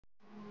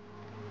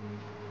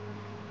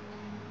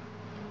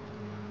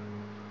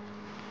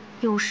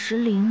有时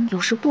灵，有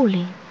时不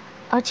灵，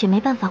而且没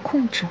办法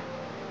控制。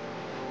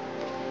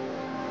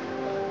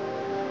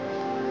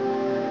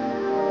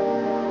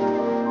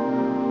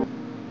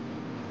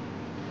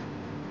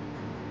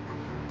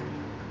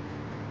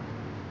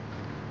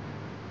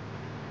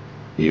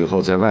以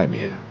后在外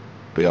面，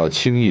不要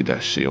轻易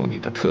的使用你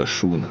的特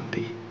殊能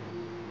力，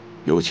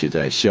尤其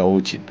在萧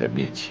瑾的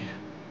面前。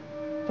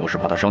我是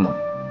怕他伤到你。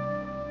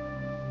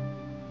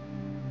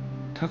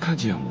他看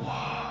见我，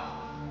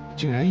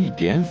竟然一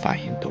点反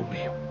应都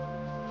没有，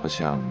好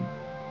像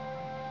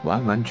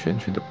完完全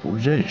全的不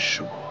认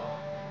识我。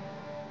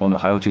我们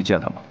还要去见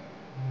他吗？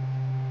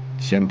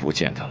先不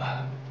见他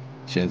了，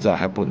现在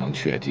还不能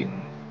确定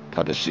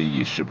他的失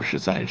忆是不是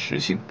暂时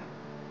性的，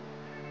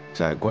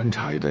再观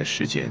察一段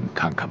时间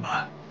看看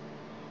吧。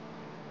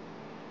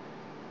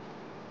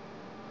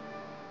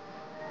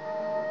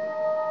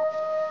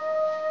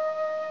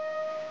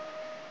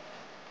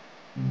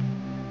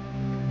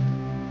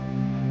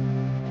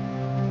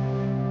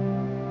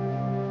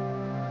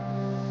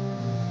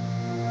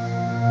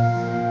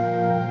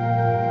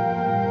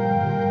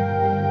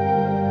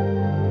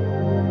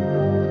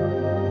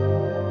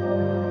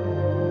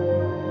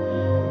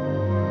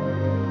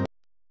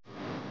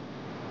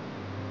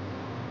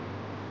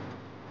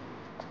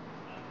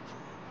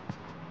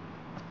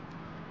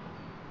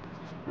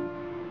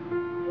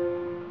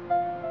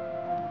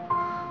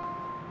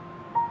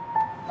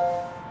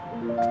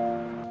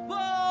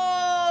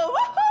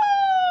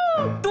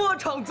多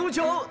场足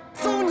球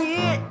送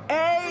你，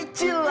哎，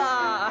进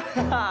了！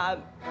哈哈，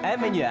哎，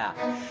美女，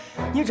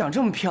你长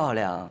这么漂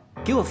亮，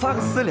给我发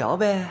个私聊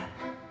呗。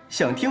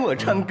想听我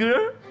唱歌？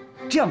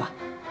这样吧，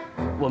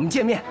我们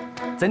见面，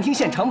咱听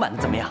现场版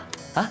的怎么样？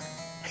啊？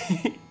嘿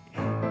嘿。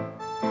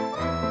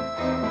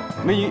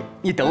美女，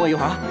你等我一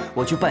会儿啊，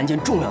我去办一件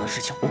重要的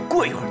事情，我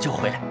过一会儿就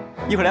回来，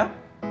一会儿聊。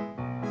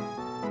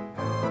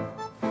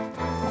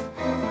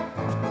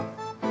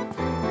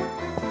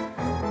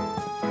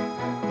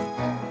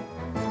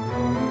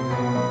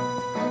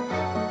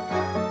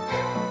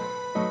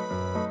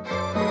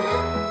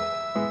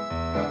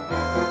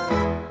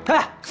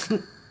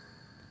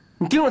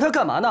你盯着他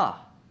干嘛呢？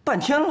半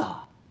天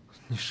了。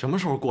你什么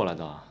时候过来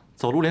的？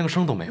走路连个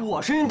声都没有。我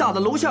声音大的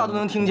楼下都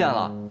能听见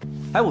了。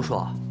哎，我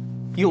说，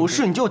有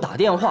事你就打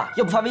电话，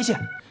要不发微信。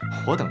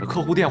我等着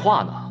客户电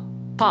话呢。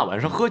大晚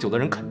上喝酒的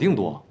人肯定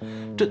多，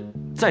这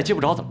再接不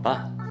着怎么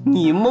办？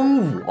你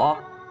蒙我？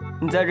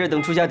你在这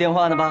等初夏电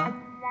话呢吧？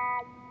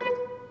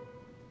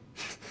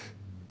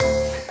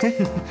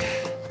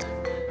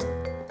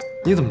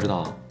你怎么知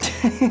道？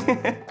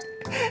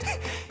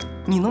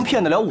你能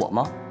骗得了我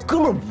吗？哥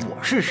们儿，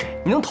我是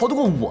谁？你能逃得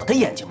过我的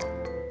眼睛吗？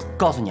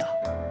告诉你啊，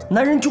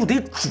男人就得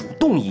主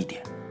动一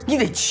点，你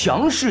得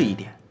强势一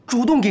点，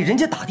主动给人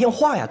家打电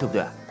话呀，对不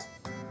对？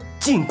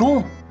进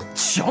攻，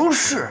强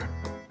势。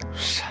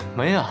什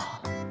么呀？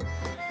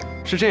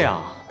是这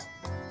样，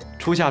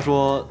初夏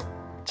说，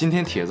今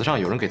天帖子上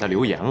有人给他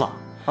留言了，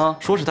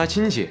说是他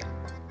亲戚，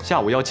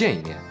下午要见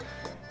一面，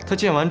他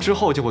见完之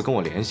后就会跟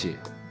我联系。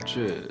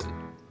这，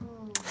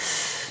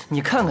你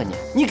看看你，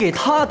你给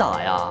他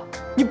打呀。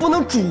你不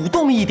能主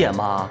动一点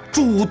吗？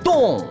主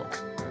动，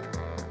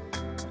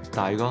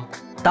打一个，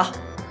打。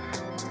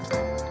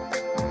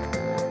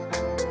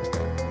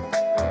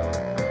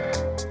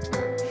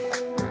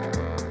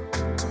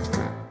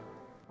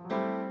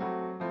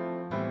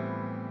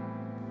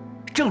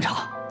正常，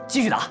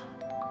继续打。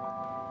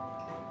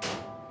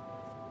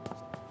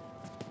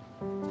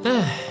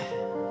哎，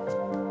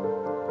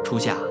初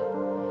夏，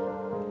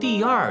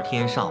第二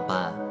天上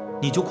班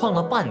你就旷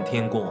了半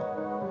天工。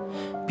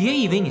别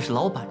以为你是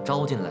老板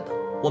招进来的，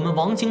我们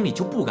王经理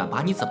就不敢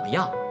把你怎么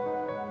样，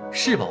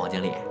是吧，王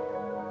经理？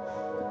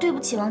对不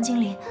起，王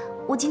经理，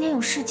我今天有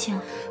事情。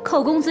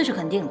扣工资是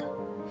肯定的，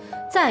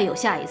再有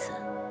下一次，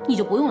你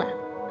就不用来了。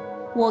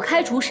我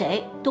开除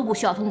谁都不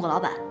需要通过老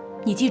板，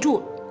你记住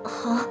了。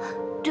好，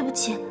对不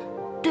起，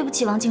对不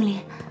起，王经理。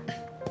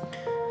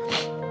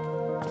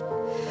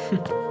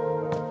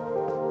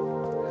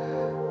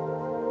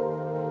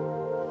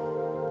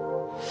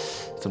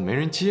怎么没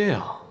人接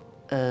呀？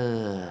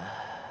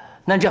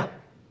那这样，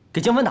给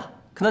江帆打，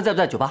看他在不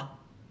在酒吧。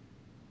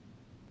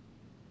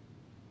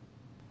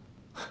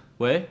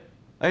喂，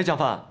哎，江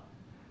帆，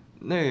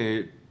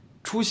那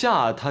初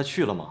夏他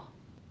去了吗？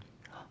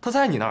他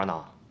在你那儿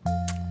呢。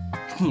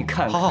你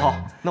看看，好，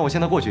那我现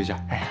在过去一下。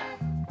哎呀，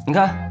你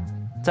看，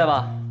在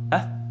吧？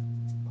哎，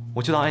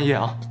我去当暗夜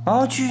啊。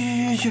啊，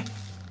去。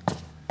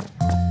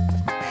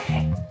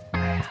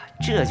哎呀，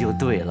这就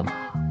对了嘛，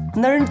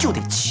男人就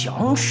得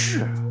强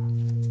势。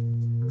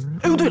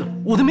哎呦，对了，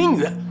我的美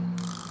女。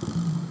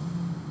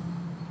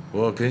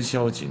我跟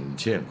萧瑾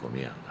见过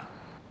面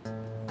了，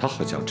他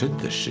好像真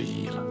的失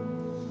忆了。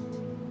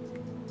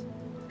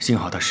幸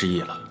好他失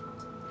忆了，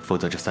否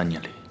则这3年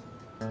里，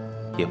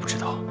也不知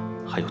道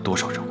还有多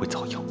少人会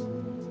遭殃。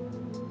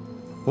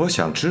我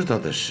想知道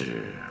的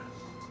是，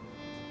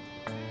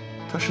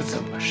他是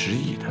怎么失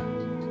忆的？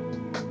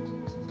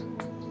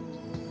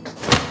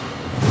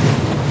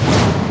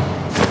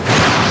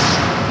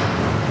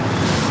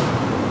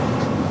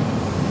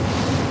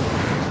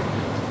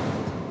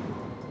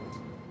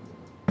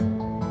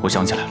我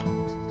想起来了，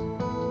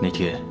那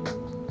天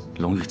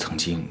龙宇曾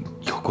经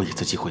有过一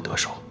次机会得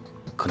手，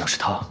可能是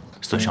他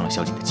损伤了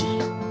萧瑾的记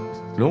忆。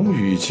龙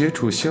宇接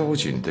触萧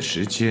瑾的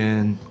时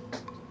间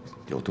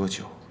有多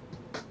久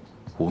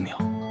？5秒、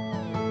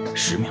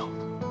10秒，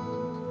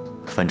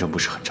反正不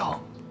是很长。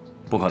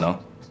不可能，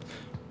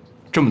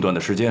这么短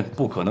的时间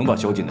不可能把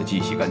萧瑾的记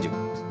忆洗干净。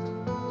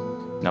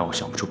那我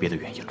想不出别的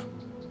原因了。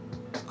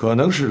可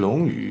能是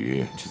龙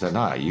宇就在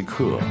那一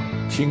刻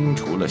清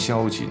除了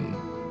萧瑾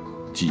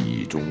记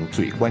忆中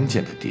最关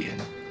键的点，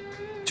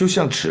就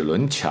像齿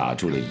轮卡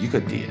住了一个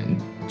点，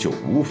就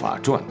无法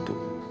转动。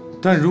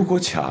但如果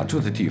卡住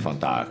的地方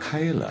打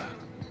开了，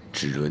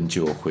齿轮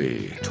就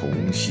会重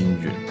新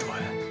运转。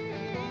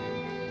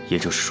也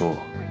就是说，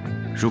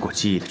如果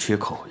记忆的缺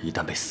口一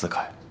旦被撕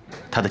开，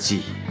他的记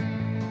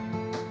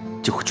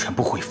忆就会全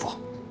部恢复。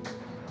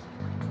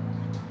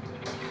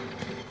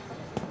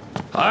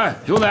哎，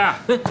兄弟，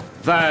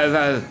再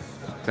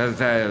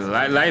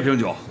来一瓶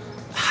酒。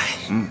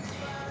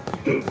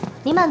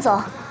您慢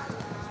走。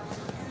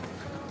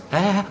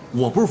哎，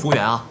我不是服务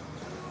员啊！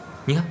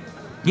你看，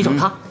你找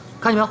他，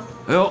看见没有？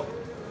哎呦，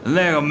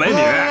那个美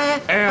女，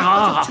哎，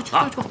好，去，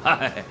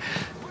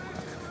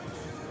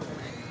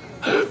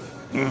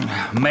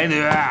美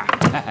女，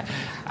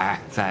哎，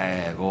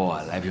再给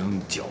我来瓶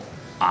酒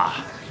啊！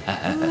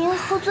您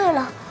喝醉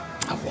了。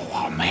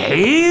我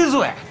没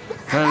醉，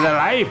再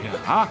来一瓶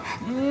啊！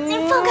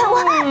您放开我！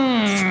放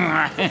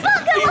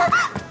开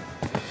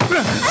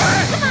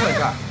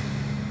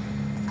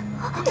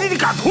我！你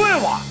敢推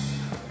我？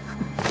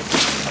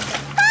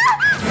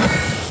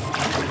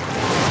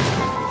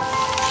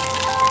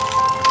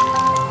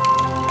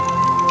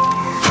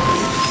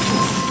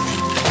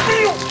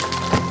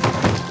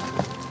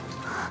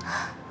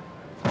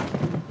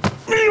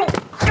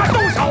敢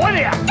动手啊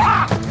你！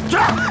啊，去！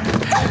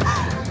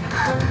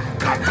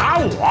敢打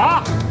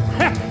我？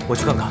我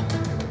去看看，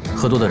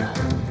喝多的人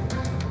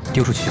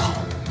丢出去就好了。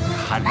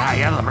看大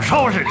爷怎么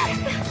收拾你！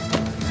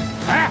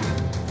哎！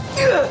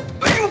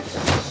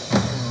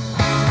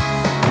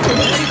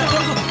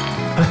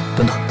哎，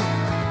等等，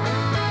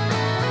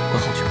关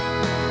好酒。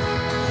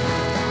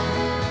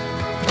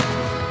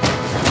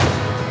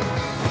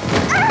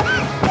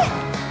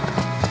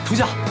初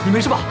夏，你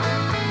没事吧？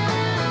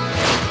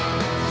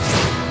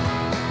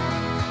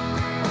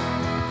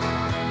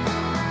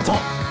走。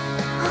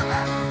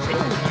谁让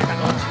你站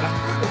着？起来！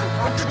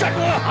站住！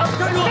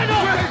站住！站住！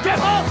别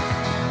跑！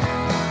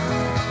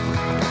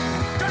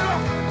站住！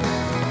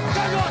站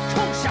住！臭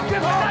小子！别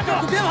跑！站住！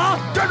别跑！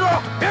站住！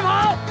别跑！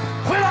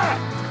回来！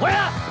回来！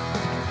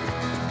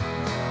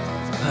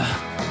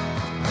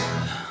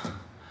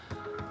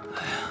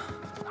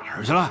哪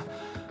儿去了？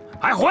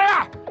还回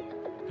来！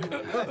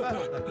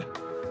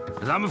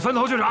咱们分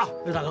头去找。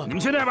大哥，你们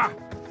去那边，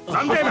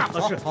咱们这边。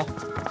是好。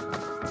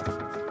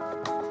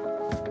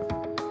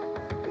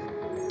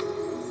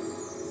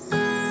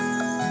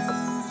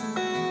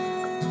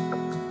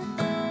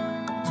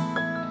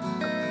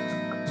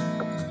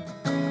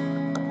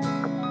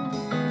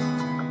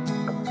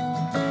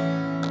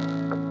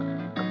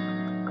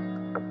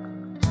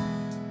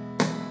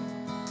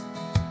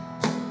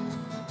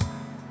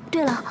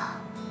对了，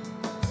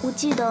我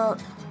记得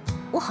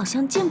我好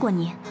像见过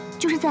你，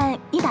就是在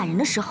你打人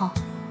的时候。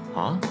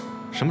啊？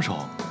什么时候？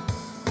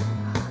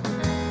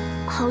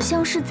好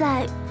像是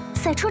在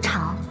赛车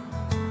场，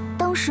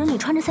当时你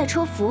穿着赛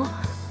车服，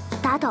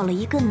打倒了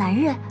一个男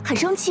人，很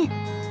生气。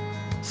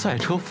赛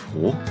车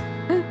服？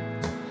嗯。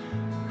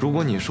如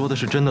果你说的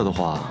是真的的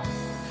话，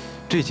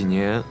这几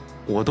年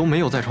我都没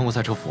有再穿过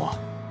赛车服啊。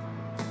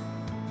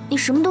你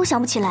什么都想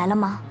不起来了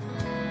吗？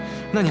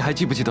那你还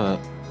记不记得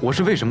我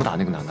是为什么打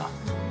那个男的？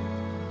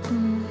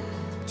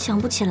想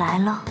不起来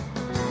了。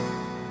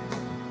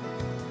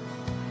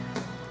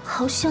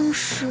好像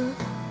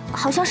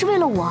是为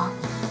了我。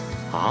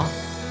啊？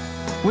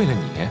为了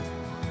你？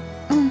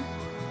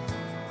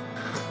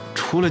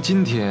除了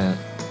今天，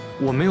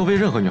我没有为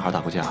任何女孩打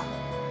过架。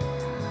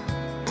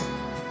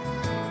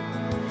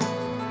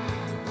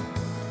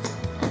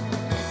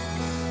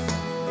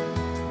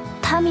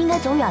他们应该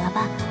走远了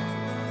吧？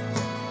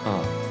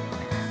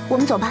我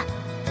们走吧。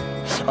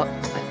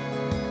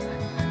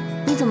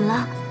你怎么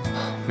了？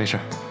没事。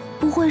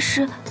不会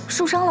是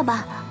受伤了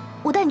吧？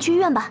我带你去医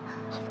院吧。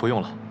不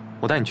用了，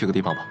我带你去个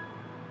地方吧。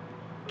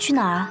去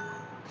哪儿啊？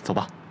走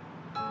吧。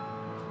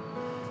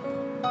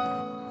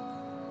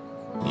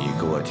你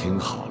给我听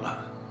好了，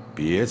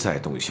别再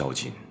动萧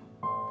瑾，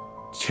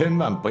千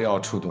万不要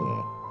触动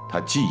他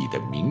记忆的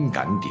敏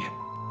感点。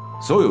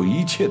所有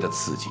一切的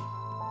刺激，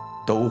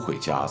都会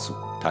加速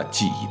他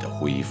记忆的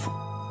恢复。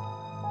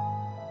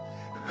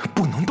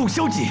不能动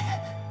萧瑾，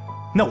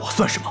那我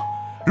算什么？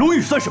龙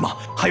宇算什么？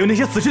还有那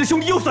些死去的兄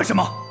弟又算什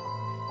么？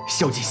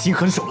萧瑾心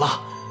狠手辣，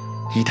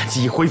一旦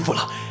记忆恢复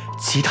了，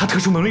其他特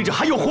殊能力者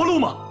还有活路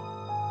吗？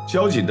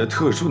萧瑾的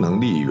特殊能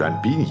力远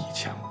比你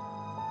强。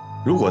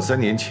如果3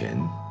年前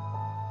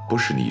不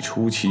是你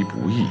出其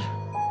不意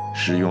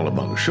使用了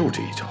猛兽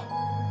这一招，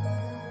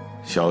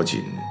萧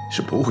瑾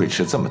是不会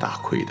吃这么大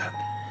亏的。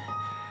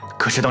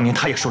可是当年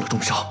他也受了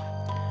重伤，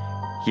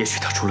也许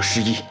他除了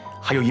失忆，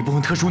还有一部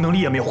分特殊能力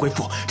也没有恢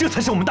复，这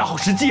才是我们大好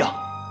时机啊！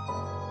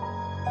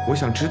我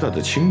想知道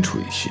的清楚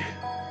一些。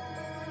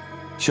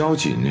萧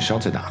瑾伤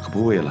在哪个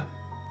部位了？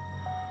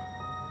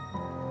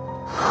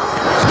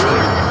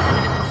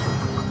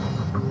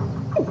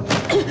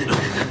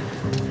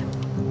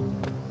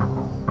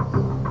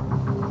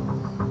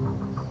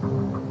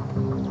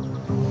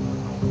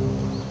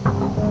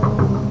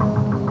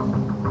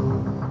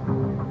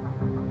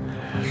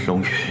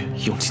龙宇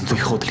用尽最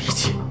后的力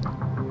气，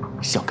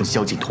想跟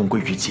萧瑾同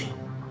归于尽。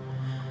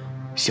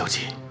萧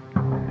瑾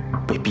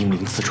被冰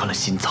凌刺穿了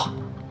心脏。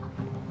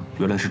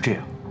原来是这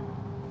样，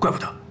怪不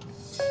得。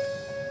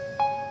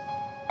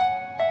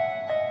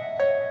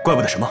怪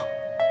不得什么？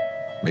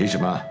没什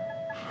么。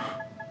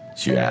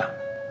许愿，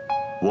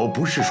我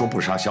不是说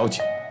不杀萧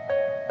瑾，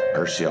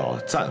而是要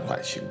暂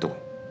缓行动。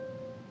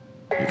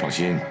你放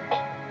心，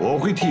我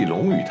会替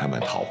龙宇他们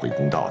讨回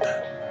公道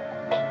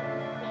的。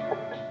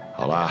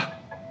好了，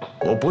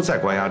我不再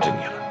关押着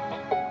你了，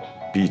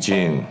毕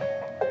竟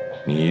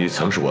你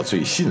曾是我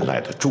最信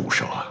赖的助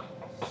手啊。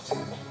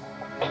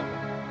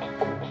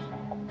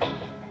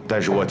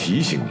但是我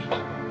提醒你，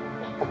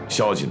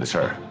萧瑾的事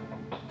儿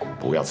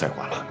不要再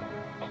管了。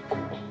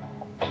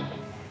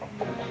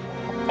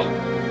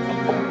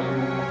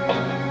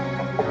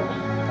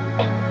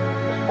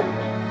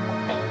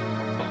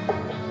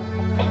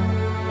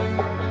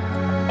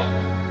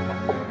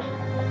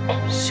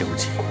萧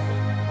瑾，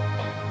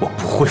我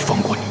不会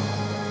放过你。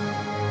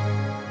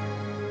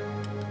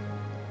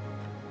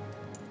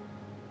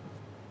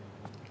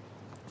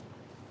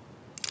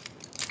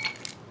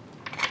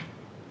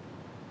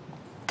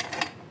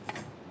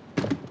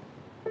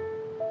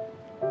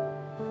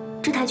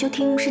这台球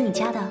厅是你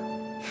家的？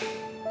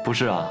不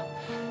是啊，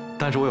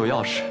但是我有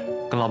钥匙，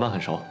跟老板很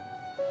熟。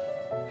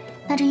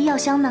那这医药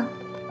箱呢？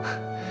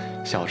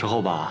小时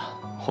候吧，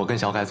我跟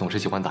小凯总是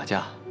喜欢打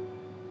架。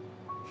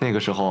那个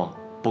时候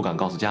不敢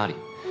告诉家里，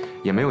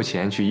也没有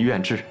钱去医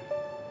院治，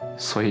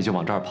所以就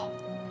往这儿跑。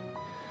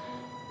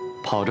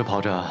跑着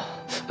跑着，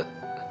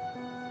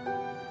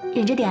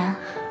忍着点啊。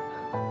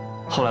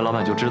后来老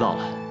板就知道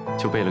了，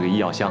就备了个医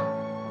药箱。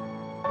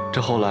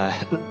这后来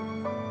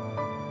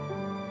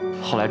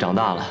长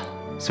大了，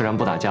虽然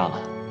不打架了，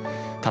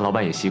但老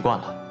板也习惯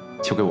了，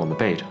就给我们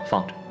备着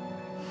放着。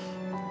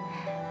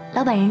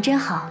老板人真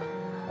好。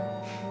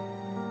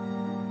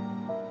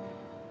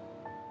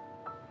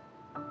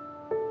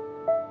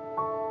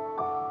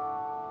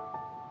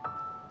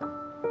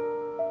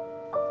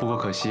不过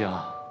可惜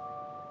啊，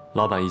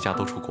老板一家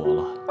都出国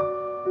了，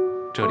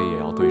这里也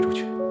要堆出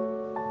去。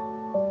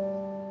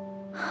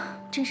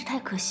真是太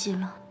可惜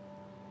了。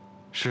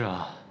是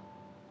啊，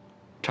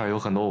这儿有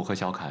很多我和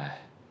小凯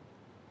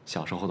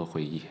小时候的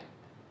回忆。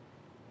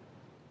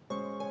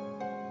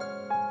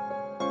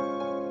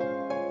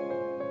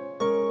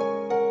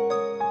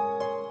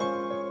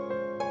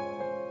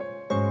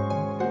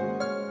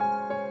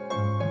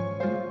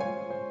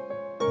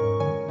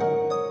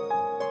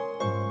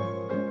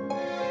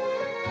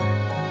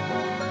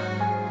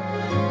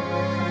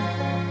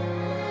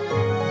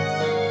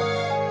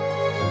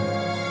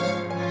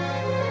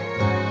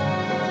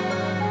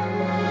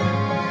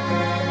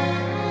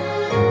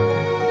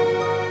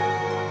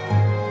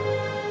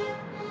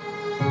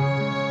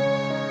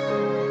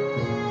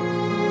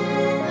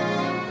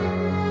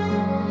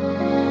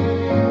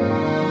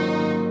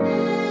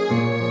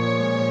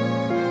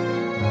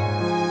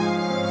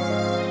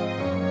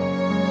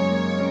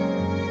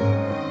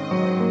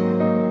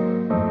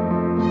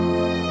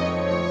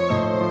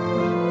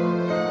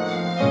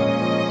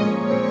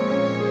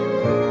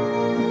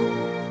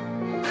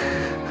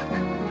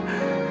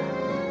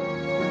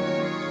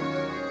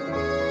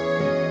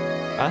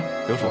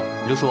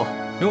刘叔，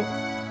哟，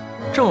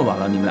这么晚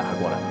了，你们俩还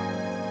过来了？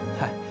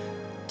嗨，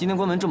今天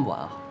关门这么晚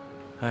啊？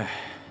哎，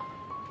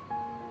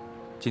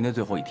今天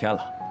最后一天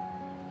了。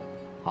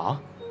啊？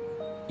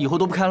以后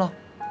都不开了？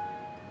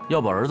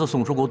要把儿子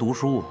送出国读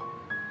书，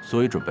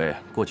所以准备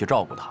过去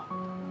照顾他。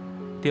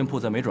店铺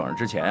在没转让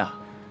之前啊，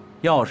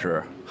钥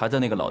匙还在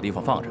那个老地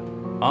方放着。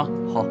啊，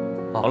好，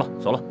好了，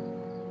走了。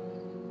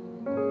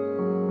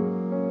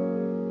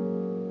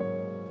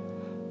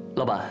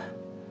老板，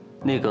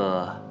那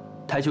个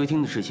台球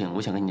厅的事情，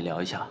我想跟你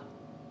聊一下。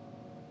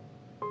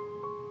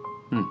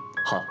嗯，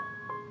好。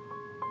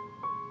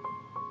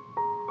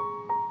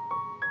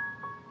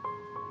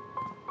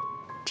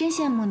真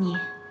羡慕你，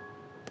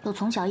有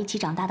从小一起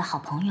长大的好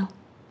朋友。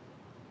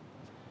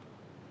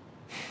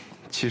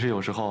其实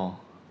有时候，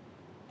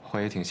我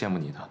也挺羡慕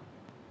你的。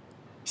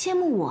羡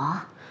慕我？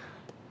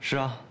是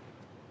啊。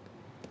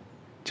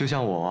就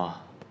像我，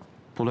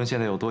不论现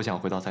在有多想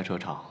回到赛车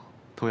场，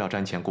都要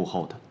瞻前顾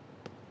后的，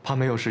怕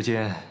没有时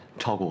间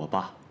照顾我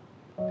爸。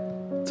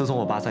自从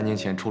我爸3年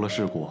前出了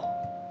事故，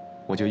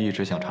我就一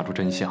直想查出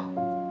真相，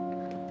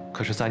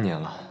可是3年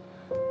了，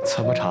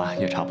怎么查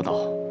也查不到。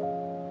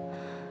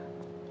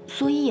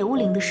所以野物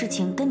岭的事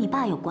情跟你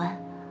爸有关。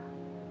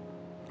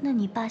那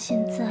你爸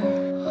现在？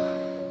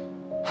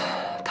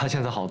他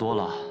现在好多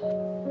了。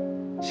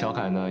小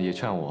凯呢也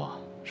劝我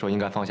说应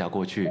该放下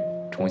过去，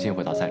重新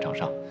回到赛场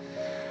上。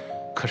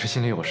可是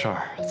心里有事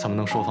儿，怎么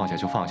能说放下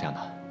就放下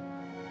呢？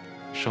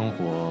生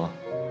活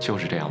就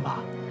是这样吧，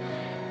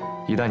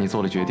一旦你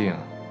做了决定，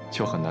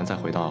就很难再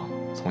回到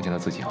从前的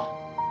自己了。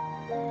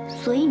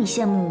所以你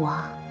羡慕我？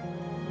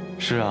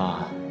是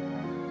啊，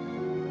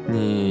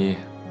你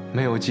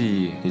没有记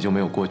忆，你就没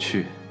有过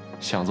去，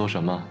想做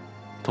什么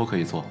都可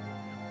以做，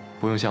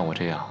不用像我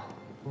这样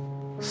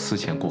思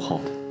前顾后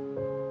的。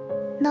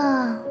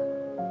那，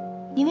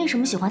你为什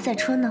么喜欢赛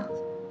车呢？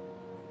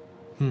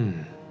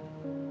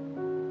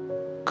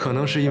可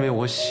能是因为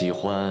我喜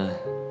欢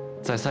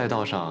在赛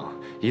道上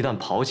一旦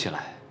跑起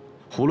来，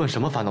无论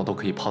什么烦恼都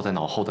可以抛在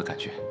脑后的感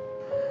觉。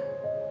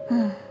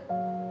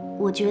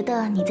我觉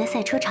得你在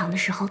赛车场的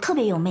时候特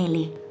别有魅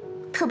力，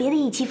特别的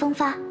意气风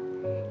发，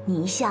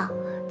你一笑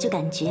就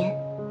感觉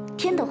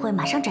天都会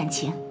马上展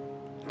晴。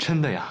真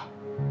的呀？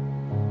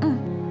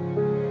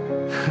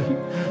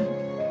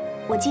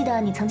我记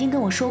得你曾经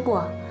跟我说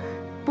过，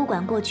不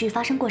管过去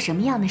发生过什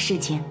么样的事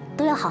情，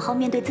都要好好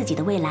面对自己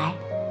的未来。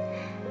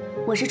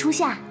我是初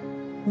夏，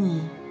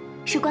你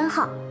是关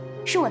昊，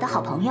是我的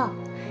好朋友。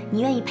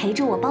你愿意陪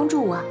着我，帮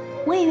助我，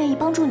我也愿意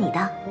帮助你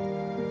的。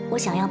我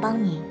想要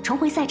帮你重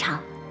回赛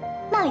场，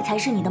那里才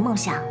是你的梦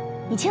想，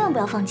你千万不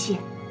要放弃。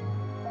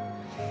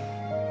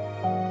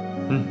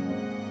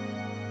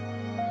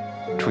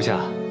初夏，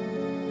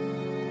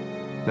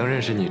能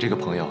认识你这个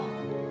朋友，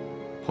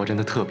我真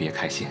的特别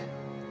开心。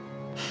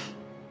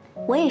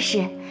我也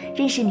是，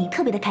认识你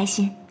特别的开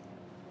心。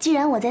既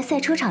然我在赛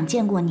车场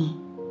见过你，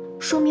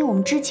说明我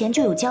们之前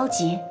就有交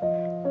集，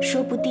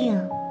说不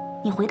定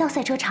你回到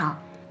赛车场，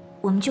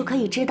我们就可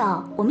以知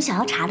道我们想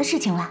要查的事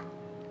情了。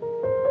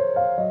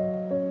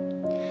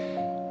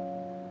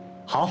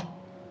好，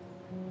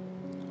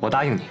我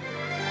答应你。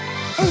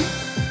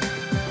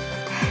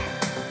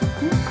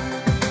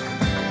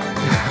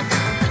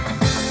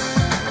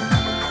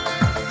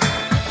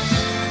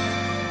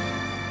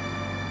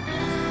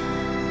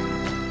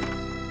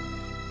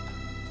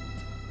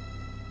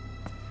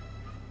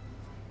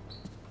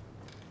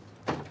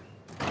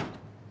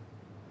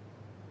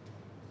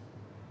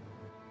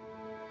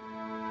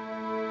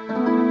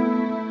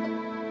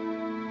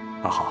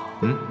阿浩，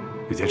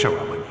有件事我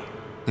要问你。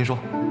您说。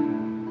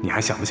你还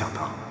想不想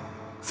当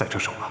赛车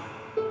手了？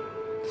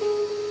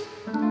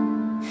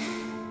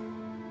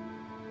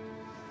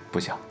不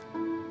想。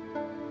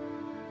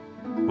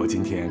我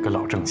今天跟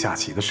老郑下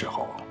棋的时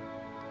候，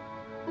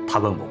他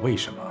问我为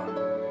什么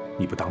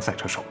你不当赛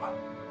车手了。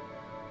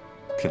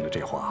听了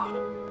这话，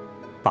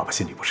爸爸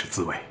心里不是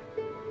滋味。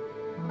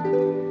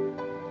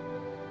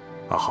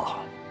阿浩，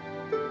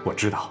我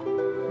知道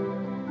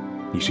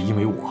你是因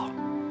为我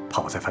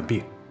怕我再犯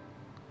病，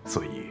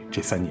所以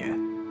这3年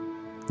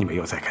你没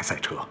有再开赛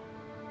车。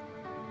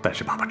但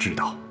是爸爸知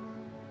道，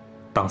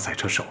当赛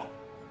车手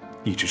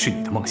一直是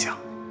你的梦想，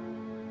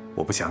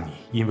我不想你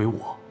因为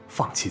我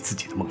放弃自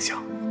己的梦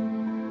想。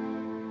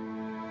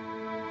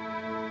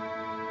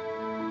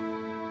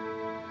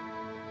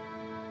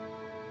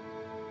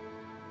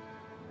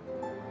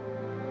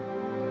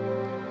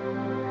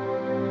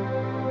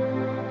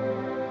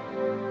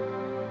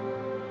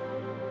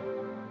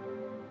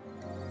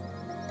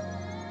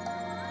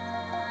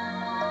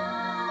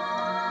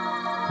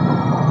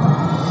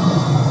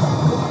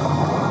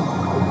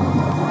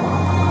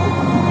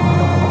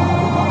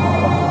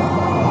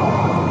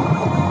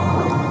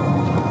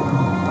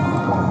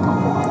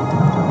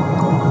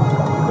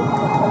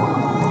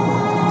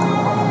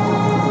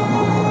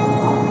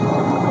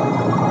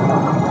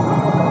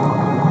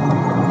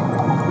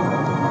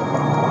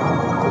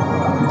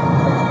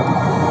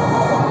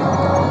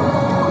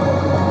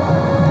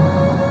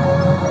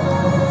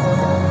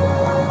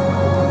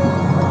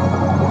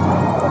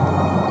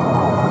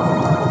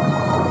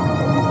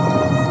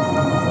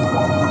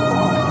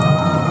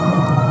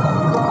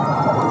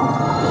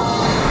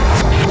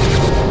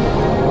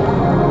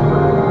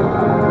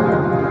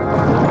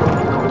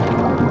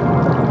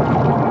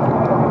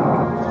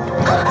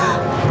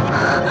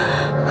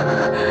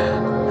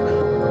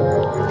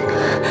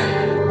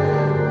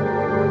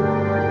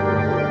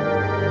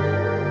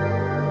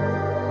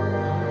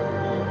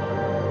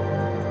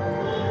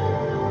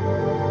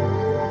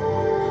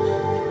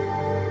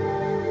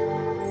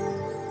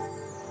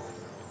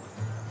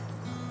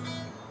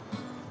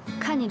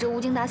看你这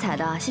无精打采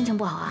的，心情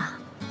不好啊？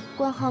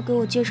关昊给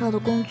我介绍的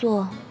工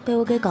作被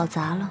我给搞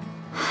砸了。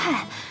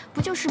嗨，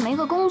不就是没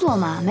个工作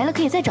吗？没了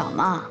可以再找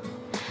嘛。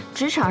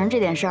职场上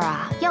这点事儿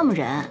啊，要么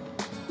忍，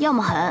要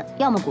么狠，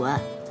要么滚。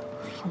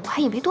我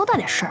还以为多大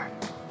点事儿。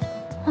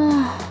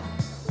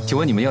请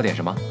问你们要点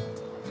什么？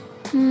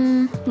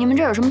你们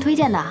这儿有什么推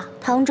荐的？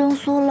糖蒸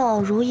酥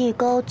酪、如意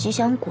糕、吉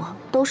祥果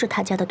都是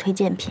他家的推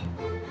荐品。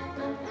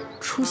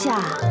初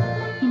夏，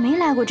你没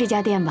来过这家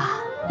店吧？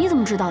你怎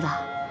么知道的？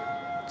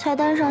菜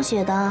单上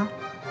写的。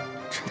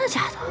真的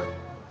假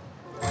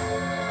的？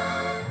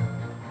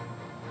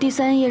第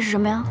3页是什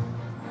么呀？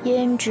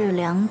腌制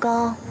凉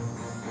糕。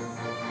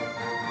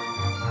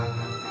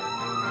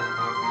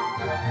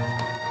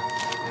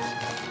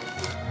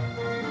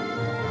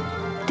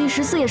第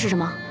14页是什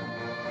么？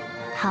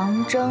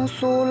糖蒸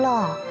酥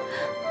漏，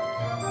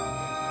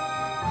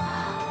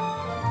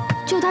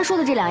就他说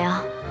的这2样。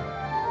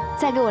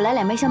再给我来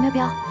2杯香飘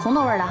飘，红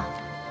豆味的。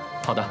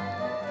好的，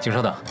请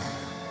稍等。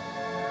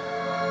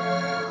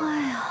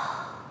哎呀，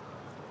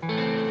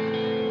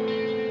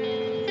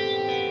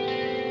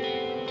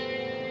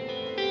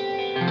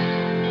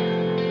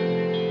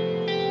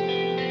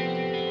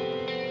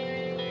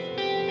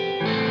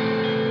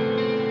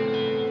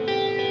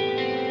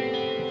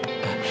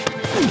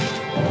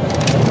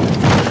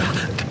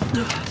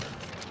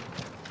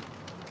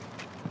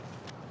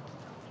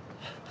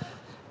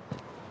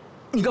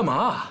你干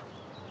嘛？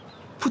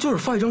不就是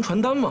发一张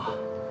传单吗？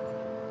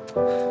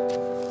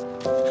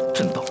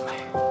真倒霉！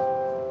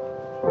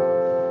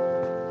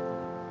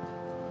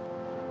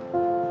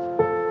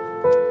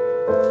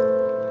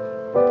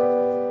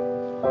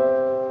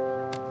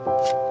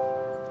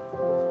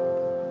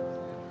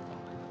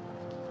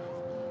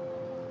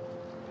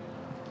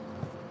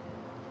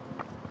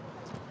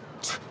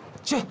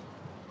去，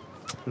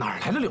哪儿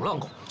来的流浪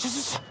狗？去，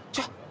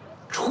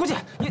出去！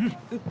你。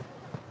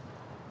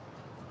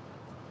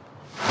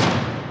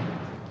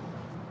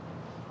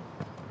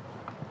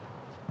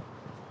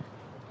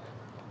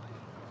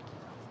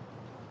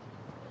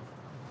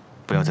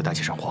不要在大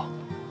街上晃，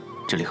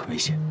这里很危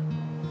险，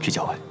去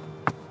郊外。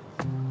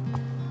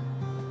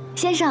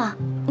先生，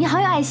你好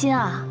有爱心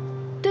啊，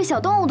对小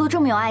动物都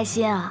这么有爱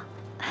心啊！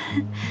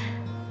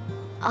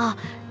啊，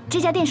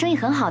这家店生意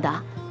很好的，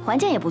环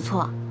境也不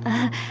错。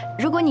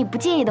如果你不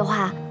介意的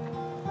话，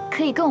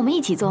可以跟我们一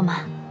起做吗？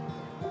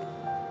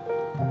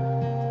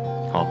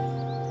好。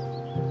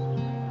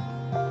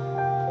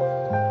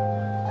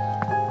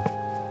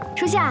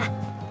初夏，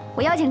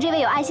我邀请这位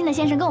有爱心的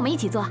先生跟我们一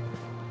起做。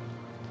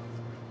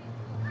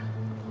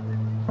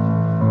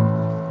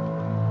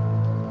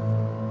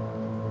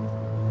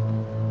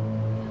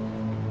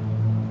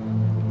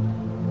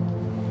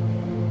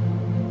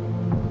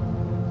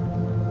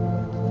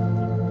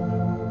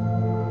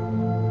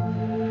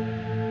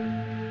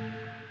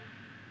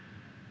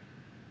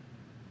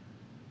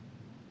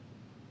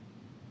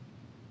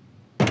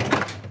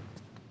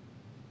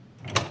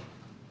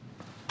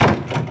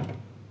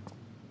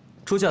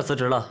初夏辞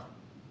职了。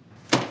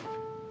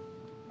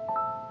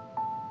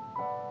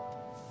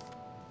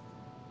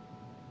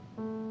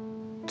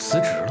辞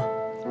职了？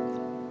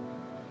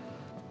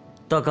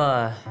大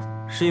概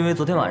是因为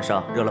昨天晚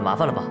上惹了麻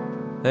烦了吧？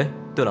哎，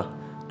对了，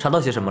查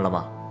到些什么了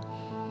吗？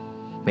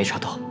没查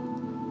到。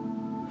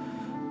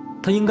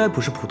他应该不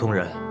是普通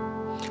人。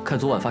看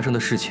昨晚发生的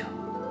事情，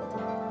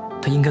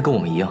他应该跟我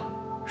们一样，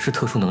是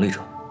特殊能力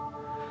者，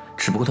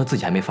只不过他自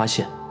己还没发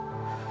现。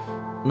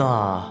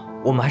那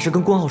我们还是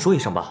跟关昊说一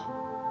声吧。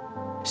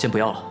先不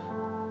要了。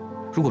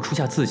如果初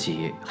夏自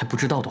己还不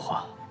知道的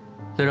话，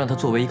那让他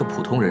作为一个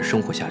普通人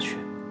生活下去，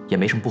也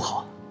没什么不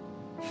好。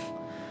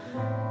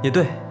也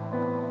对，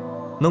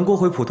能过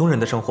回普通人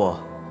的生活，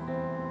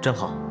真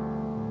好。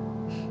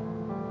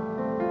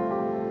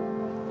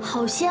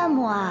好羡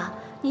慕啊！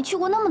你去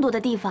过那么多的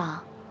地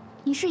方，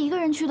你是一个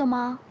人去的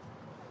吗？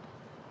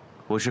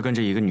我是跟着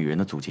一个女人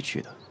的足迹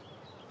去的。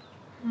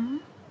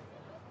嗯。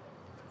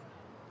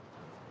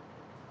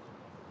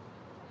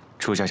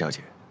初夏小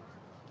姐。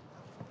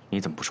你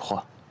怎么不说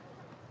话？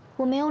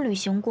我没有旅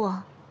行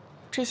过，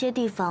这些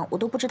地方我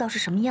都不知道是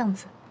什么样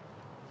子。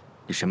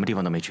你什么地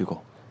方都没去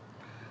过？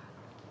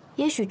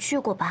也许去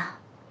过吧，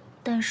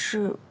但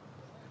是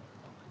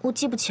我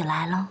记不起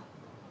来了。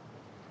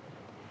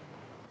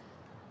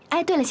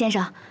哎，对了，先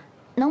生，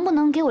能不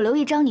能给我留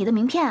一张你的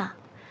名片啊？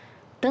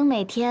等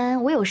哪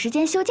天我有时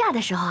间休假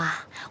的时候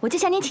啊，我就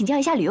向您请教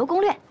一下旅游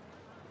攻略。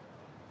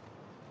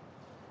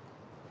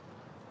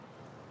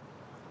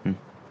嗯，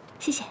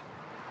谢谢。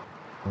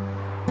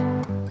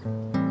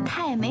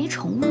泰美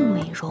宠物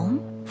美容，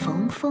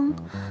冯峰，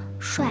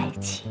帅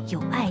气有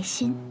爱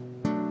心，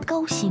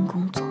高薪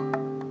工作。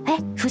哎，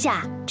初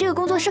夏，这个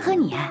工作适合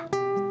你哎。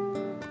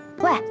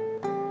喂，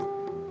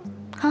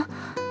啊，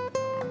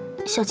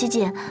小七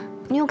姐，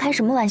你又开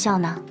什么玩笑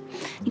呢？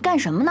你干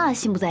什么呢？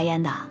心不在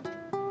焉的。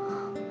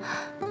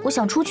我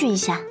想出去一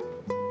下。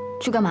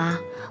去干嘛？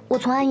我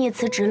从暗夜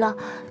辞职了，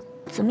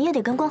怎么也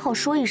得跟关昊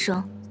说一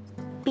声，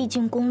毕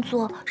竟工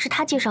作是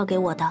他介绍给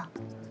我的。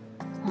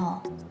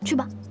哦，去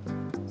吧。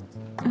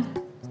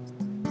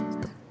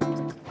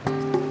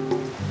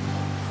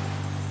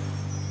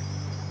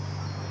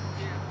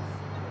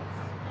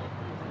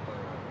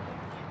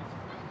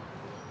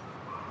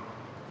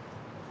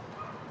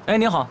哎，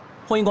您好，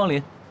欢迎光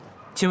临，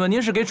请问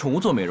您是给宠物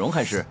做美容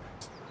还是？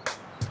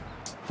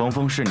冯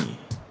峰是你，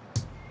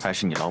还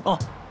是你老板？哦，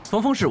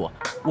冯峰是我，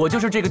我就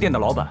是这个店的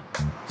老板。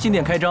新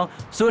店开张，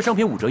所有商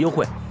品5折优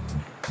惠。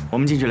我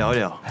们进去聊一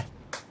聊。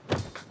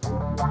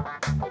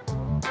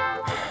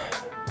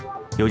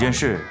有件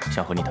事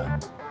想和你谈，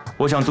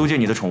我想租借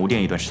你的宠物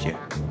店一段时间。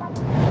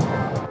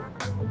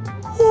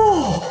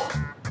哦。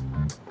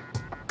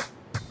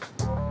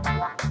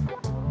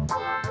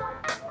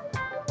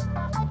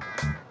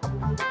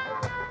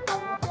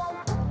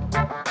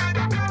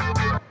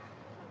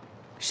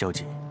小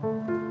姐，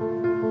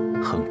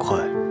很快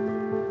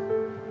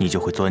你就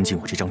会钻进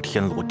我这张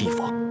天罗地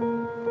网。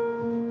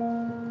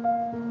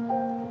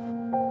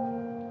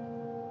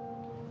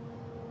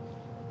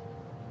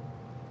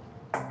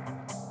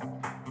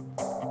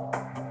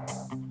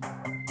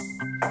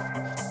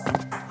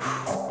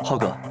浩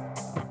哥，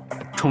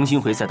重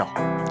新回赛道，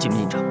紧不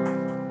紧张？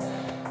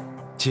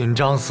紧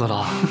张死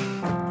了！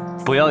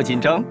不要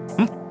紧张，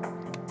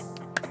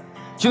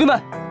兄弟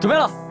们，准备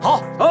了，好，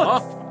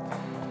好。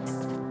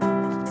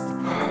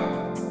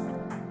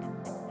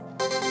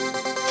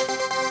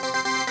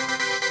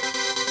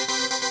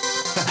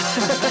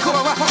快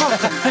快快快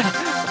快！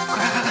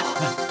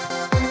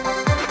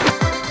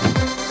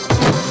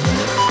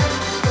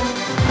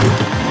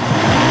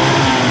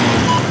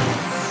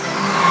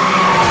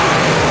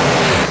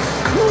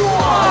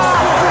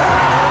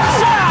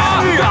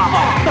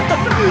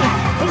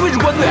不愧是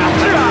官队啊！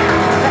是啊。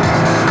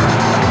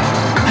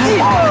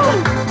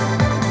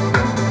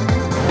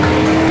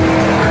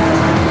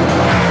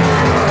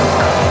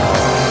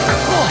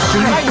真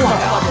快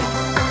啊！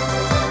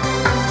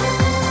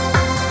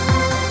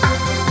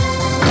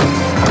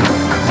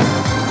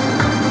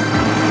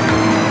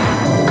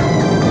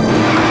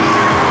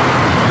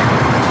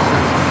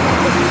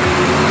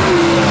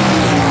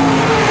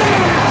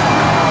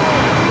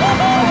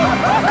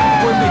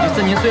官队这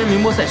3年虽然没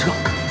摸赛车，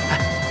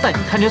但你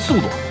看这速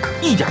度。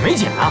 一点没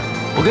减啊！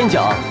我跟你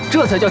讲，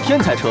这才叫天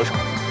才车手。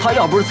他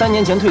要不是3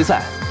年前退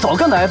赛，早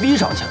干到 F1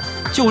上去了。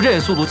就这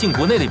速度进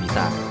国内的比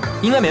赛，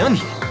应该没问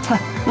题。哼，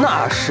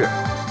那是。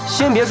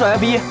先别说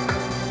F1，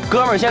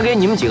哥们儿先给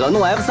你们几个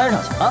弄 F3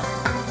上去啊！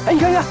哎，你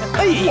看看，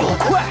哎呦，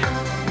快！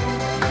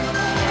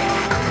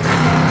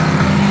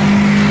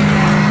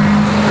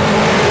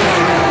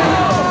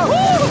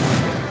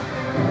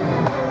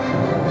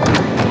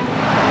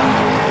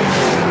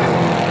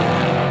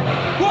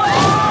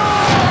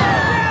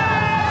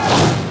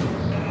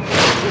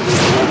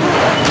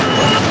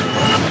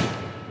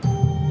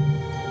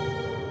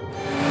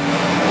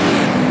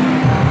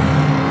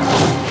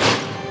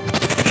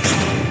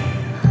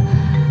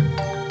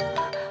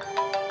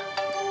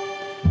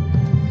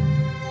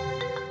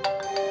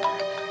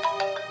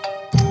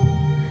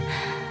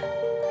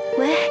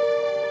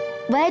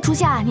喂，初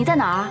夏，你在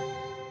哪儿？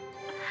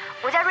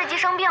我家瑞吉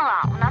生病了，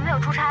我男朋友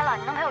出差了，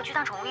你能陪我去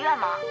趟宠物医院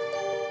吗？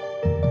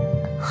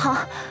好，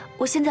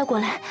我现在过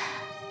来。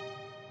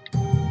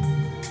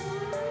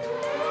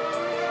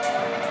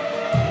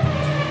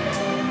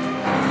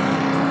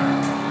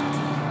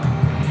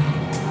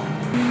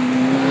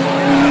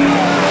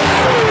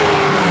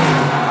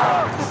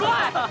帅！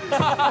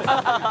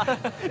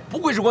不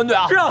愧是官队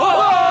啊！是啊！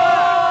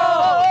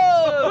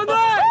官队！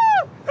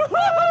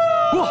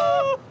哇！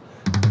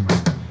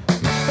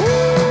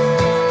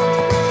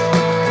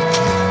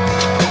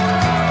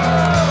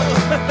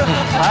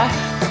 哎，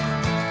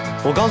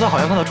我刚才好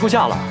像看到初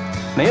夏了。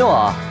没有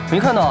啊，没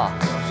看到啊。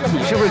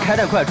你是不是开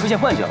太快出现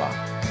幻觉了？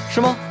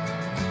是吗？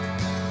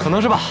可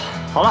能是吧。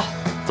好了，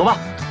走吧。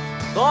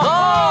走，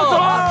走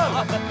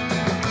了。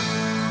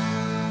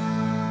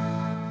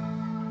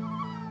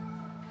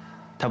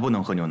它不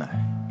能喝牛奶。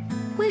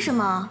为什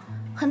么？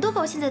很多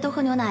狗现在都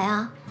喝牛奶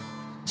啊。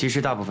其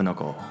实大部分的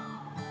狗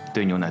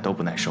对牛奶都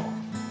不耐受，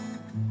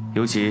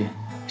尤其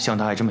像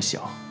它还这么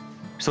小，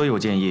所以我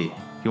建议。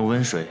 用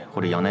温水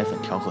或者羊奶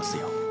粉调和饲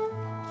养。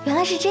原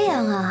来是这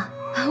样啊！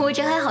我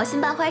这还好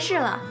心办坏事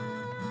了。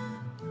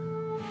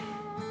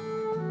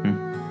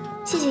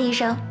谢谢医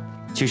生。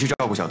其实照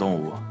顾小动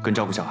物跟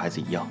照顾小孩子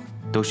一样，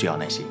都需要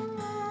耐心。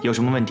有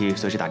什么问题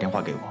随时打电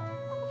话给我。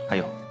还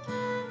有，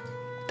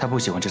他不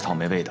喜欢吃草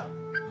莓味的，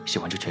喜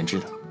欢吃全脂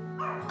的。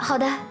好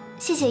的，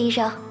谢谢医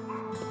生。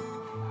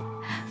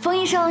冯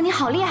医生，你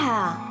好厉害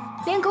啊！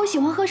连狗喜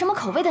欢喝什么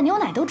口味的牛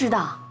奶都知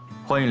道。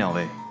欢迎2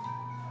位。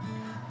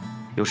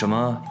 有什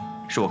么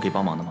是我可以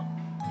帮忙的吗？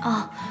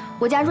哦，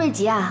我家瑞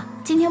吉啊，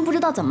今天不知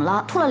道怎么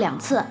了，吐了2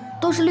次，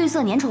都是绿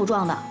色粘稠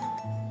状的。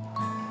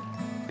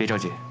别着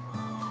急，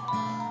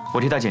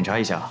我替他检查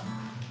一下，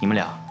你们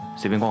俩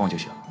随便逛逛就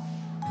行。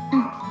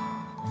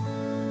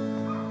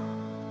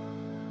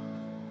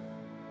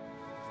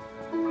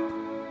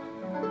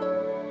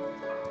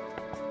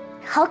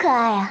好可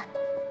爱呀！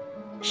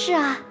是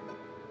啊。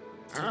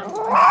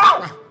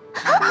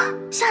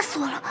吓死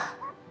我了！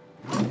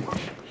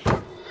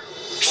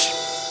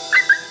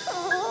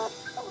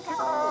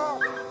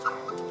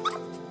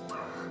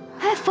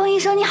 冯医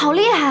生，你好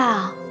厉害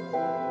啊！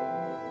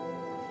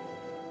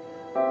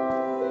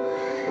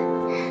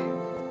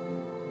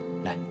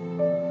来，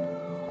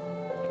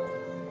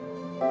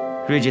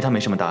瑞吉他没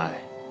什么大碍，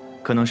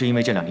可能是因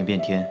为这2天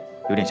变天，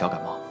有点小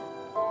感冒，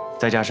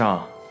再加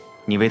上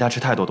你喂他吃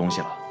太多东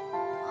西了，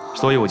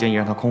所以我建议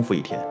让他空腹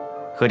1天，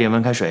喝点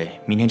温开水，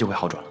明天就会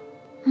好转了。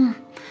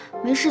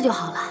没事就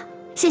好了，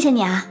谢谢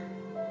你啊。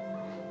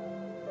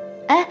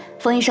哎，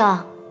冯医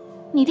生，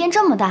你店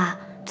这么大。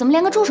 怎么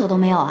连个助手都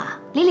没有啊？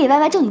里里外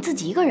外就你自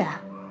己一个人。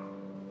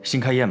新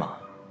开业嘛，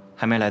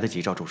还没来得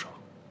及找助手。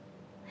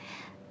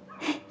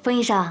冯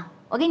医生，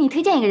我给你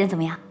推荐一个人怎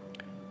么样？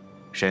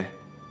谁？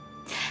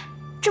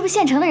这不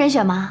现成的人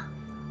选吗？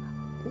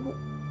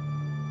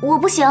我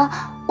不行，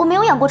我没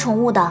有养过宠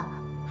物的。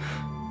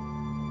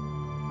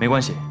没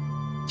关系，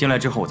进来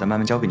之后我再慢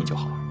慢教给你就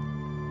好。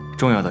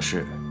重要的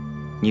是，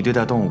你对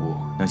待动物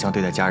能像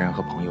对待家人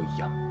和朋友一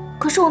样。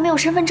可是我没有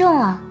身份证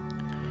啊。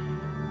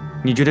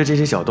你觉得这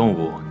些小动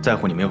物在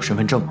乎你没有身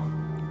份证吗？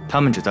他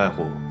们只在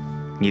乎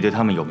你对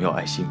他们有没有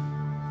爱心。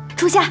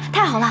初夏，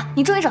太好了，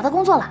你终于找到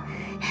工作了。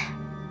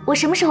我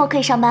什么时候可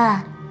以上班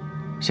啊？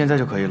现在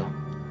就可以了。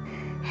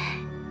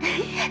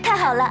太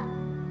好了。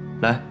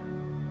来，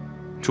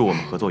祝我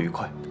们合作愉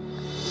快。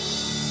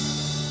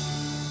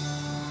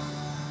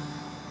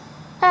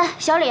哎，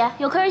小李，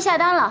有客人下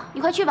单了，你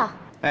快去吧。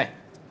哎，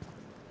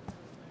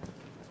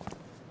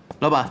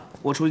老板，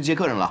我出去接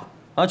客人了。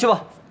啊，去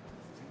吧。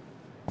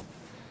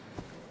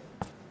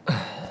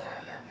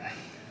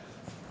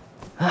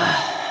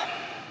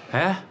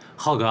哎，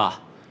浩哥，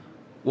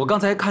我刚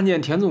才看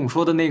见田总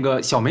说的那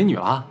个小美女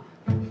了。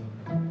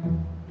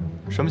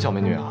什么小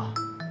美女啊？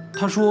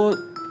她说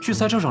去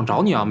赛车场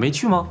找你啊，没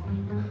去吗？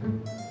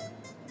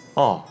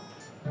哦，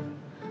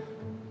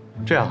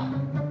这样，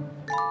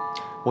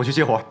我去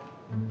接活。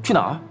去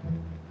哪儿？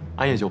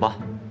暗夜酒吧。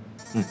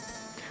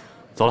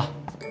走了。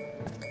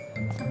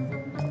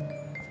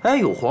哎，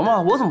有活吗？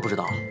我怎么不知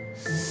道？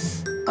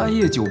暗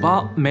夜酒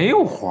吧没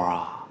有活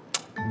啊。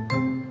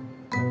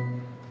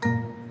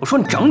我说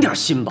你长点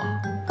心吧，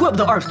怪不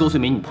得20多岁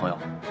没女朋友。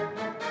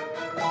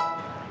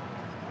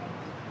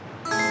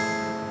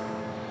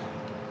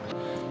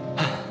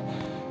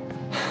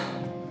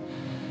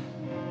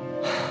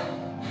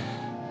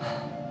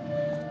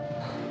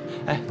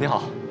哎，你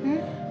好。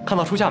看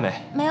到初夏没？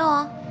没有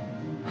啊。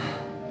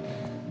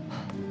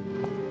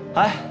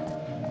哎，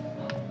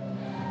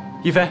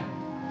一菲，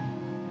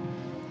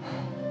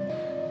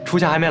初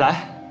夏还没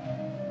来。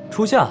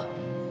初夏，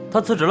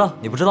她辞职了，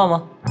你不知道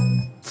吗？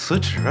辞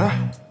职？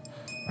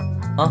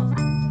啊。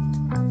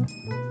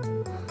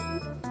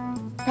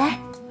来，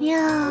喵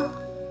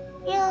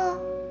喵。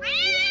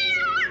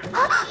啊！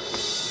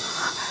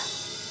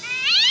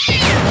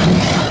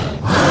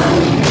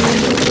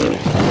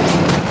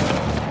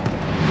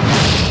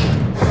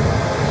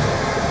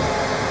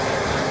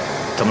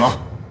怎么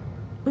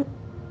了？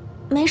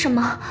没什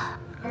么。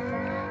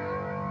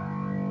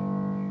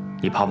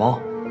你怕猫？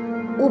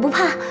我不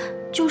怕，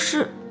就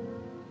是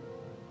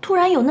突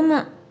然有那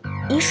么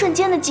一瞬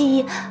间的记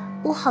忆，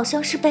我好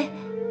像是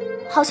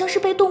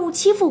被动物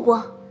欺负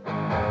过。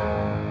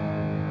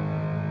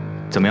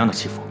怎么样的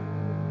欺负？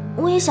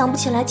我也想不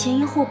起来前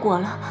因后果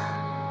了，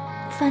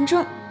反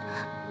正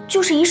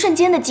就是一瞬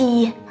间的记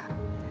忆。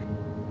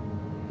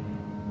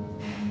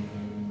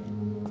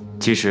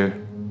其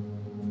实，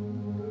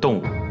动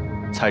物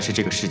才是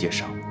这个世界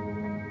上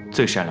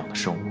最善良的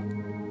生物，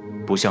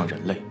不像人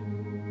类，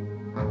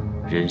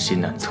人心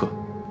难测。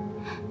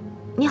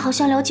你好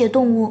像了解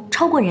动物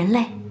超过人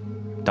类。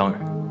当然。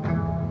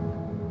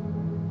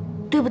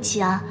对不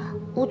起啊，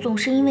我总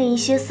是因为一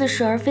些似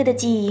是而非的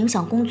记忆影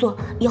响工作，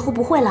以后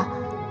不会了。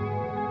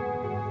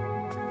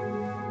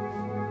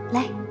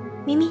来，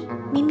咪咪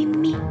咪咪咪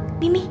咪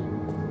咪咪。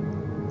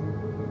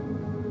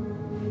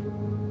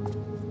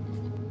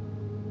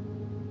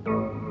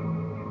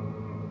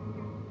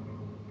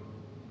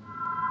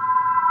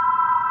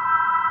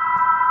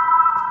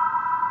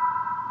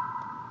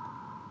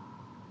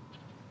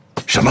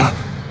什么？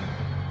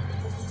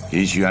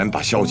你居然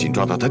把萧瑾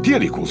抓到他店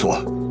里工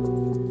作？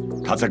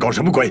他在搞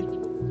什么鬼？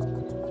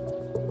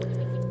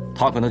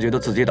他可能觉得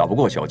自己打不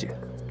过萧瑾，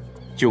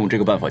就用这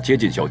个办法接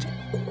近萧瑾，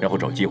然后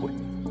找机会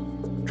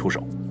出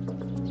手。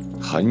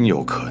很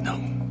有可能。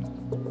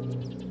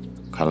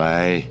看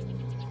来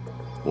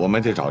我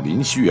们得找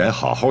林熙元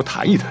好好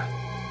谈一谈。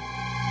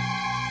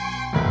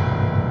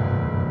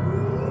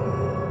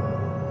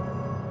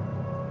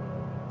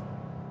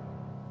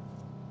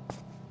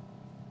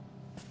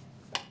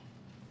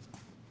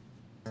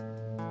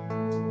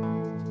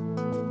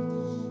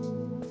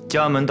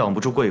家门挡不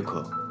住贵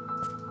客，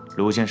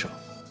卢先生，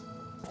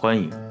欢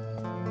迎。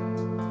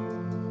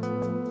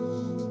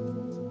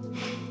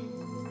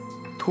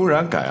突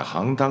然改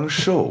行当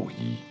兽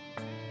医，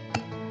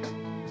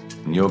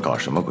你又搞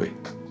什么鬼？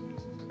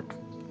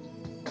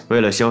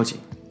为了萧瑾，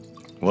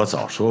我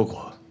早说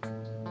过，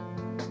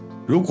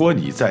如果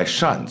你再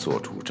擅作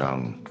主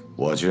张，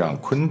我就让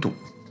昆度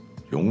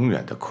永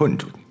远的困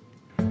住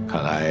你。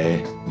看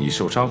来你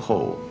受伤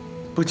后，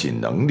不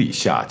仅能力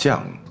下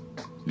降，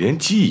连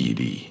记忆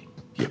力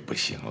也不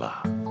行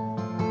了。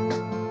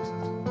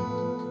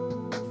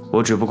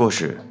我只不过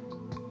是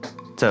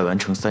在完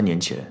成3年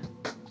前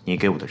你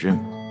给我的任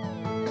务。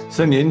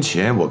3年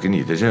前我给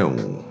你的任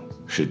务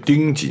是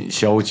盯紧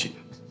萧瑾，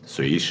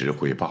随时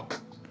汇报。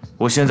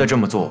我现在这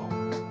么做，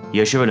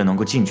也是为了能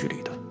够近距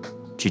离的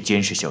去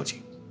监视萧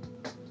瑾。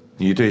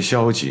你对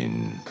萧瑾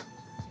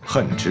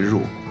恨之入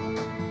骨，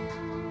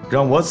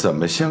让我怎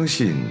么相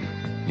信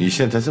你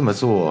现在这么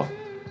做，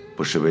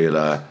不是为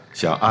了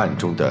想暗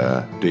中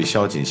的对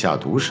萧瑾下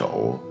毒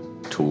手，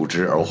除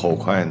之而后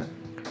快呢？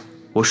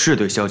我是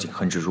对萧瑾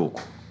恨之入骨，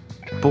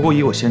不过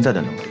以我现在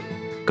的能力，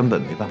根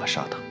本没办法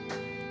杀他。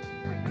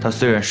他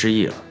虽然失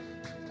忆了，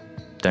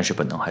但是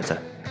本能还在。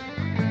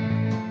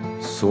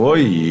所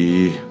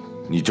以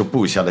你就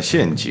布下了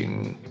陷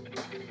阱，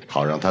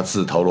好让他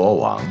自投罗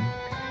网。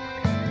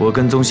我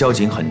跟踪萧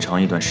瑾很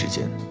长一段时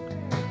间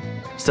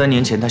，3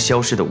年前他消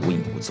失得无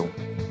影无踪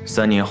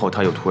，3年后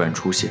他又突然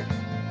出现，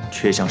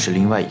却像是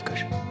另外一个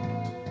人。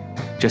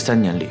这3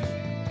年里，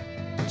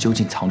究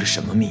竟藏着什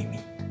么秘密？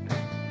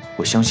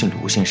我相信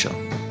卢先生，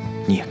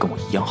你也跟我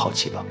一样好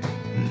奇吧？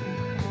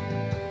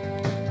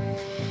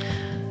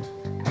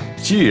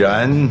既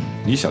然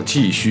你想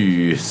继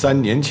续3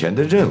年前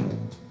的任务，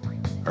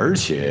而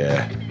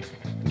且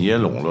你也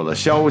笼络了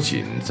萧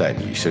瑾在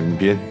你身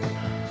边，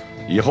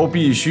以后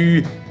必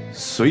须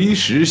随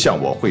时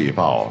向我汇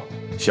报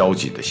萧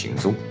瑾的行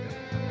踪。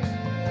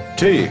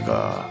这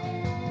个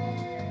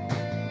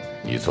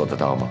你做得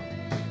到吗？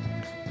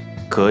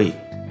可以。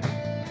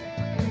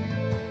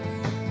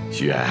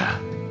许愿，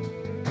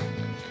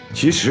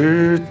其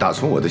实打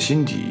从我的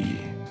心底，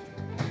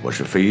我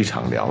是非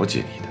常了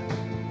解你的。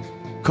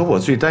可我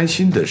最担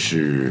心的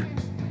是，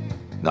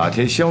哪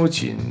天萧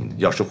瑾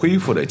要是恢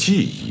复了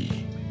记忆，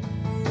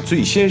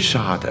最先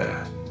杀的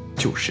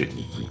就是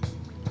你。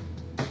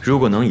如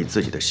果能以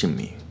自己的性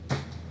命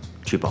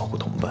去保护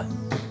同伴，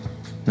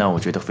那我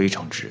觉得非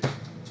常值得。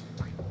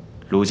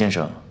卢先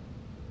生，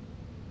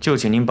就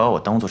请您把我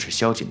当作是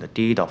萧瑾的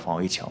第一道防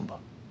卫墙吧。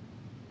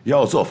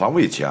要做防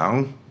卫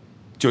墙，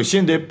就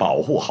先得保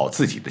护好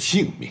自己的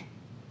性命，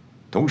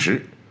同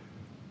时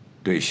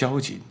对萧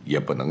瑾也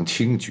不能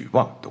轻举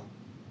妄动。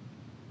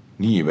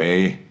你以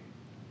为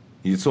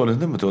你做了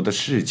那么多的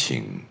事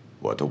情，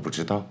我都不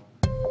知道？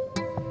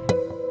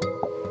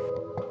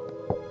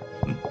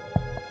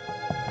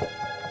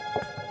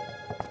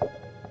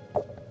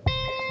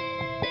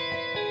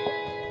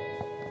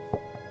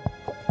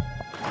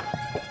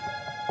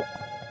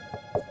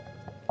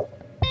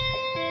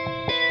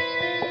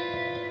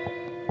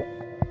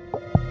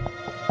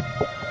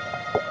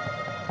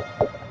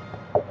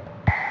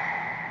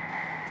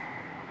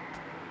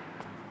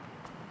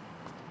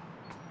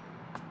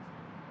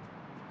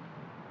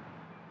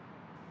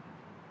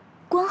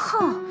关昊，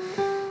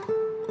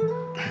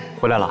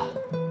回来了。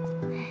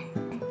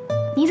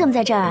你怎么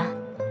在这儿啊？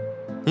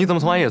你怎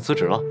么从安野辞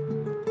职了？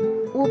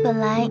我本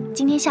来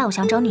今天下午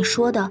想找你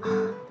说的，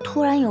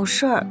突然有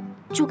事儿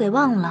就给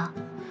忘了。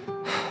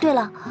对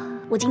了，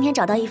我今天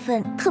找到一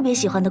份特别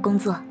喜欢的工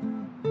作，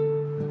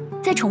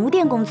在宠物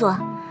店工作，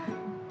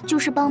就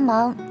是帮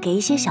忙给一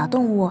些小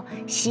动物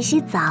洗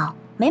洗澡、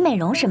美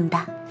容什么的。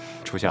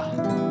初夏，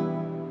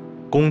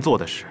工作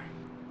的事，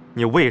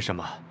你为什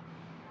么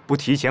不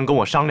提前跟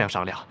我商量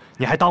商量？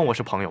你还当我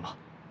是朋友吗？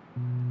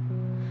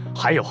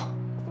还有，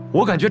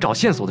我感觉找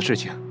线索的事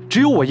情只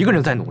有我一个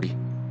人在努力，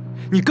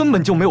你根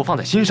本就没有放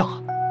在心上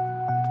啊！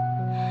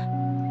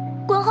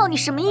关昊，你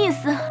什么意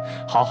思？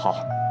好好，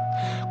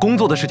工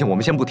作的事情我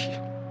们先不提。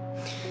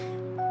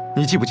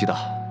你记不记得，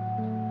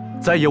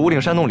在野无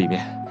岭山洞里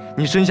面，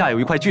你身下有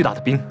一块巨大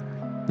的冰，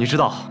你知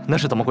道那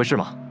是怎么回事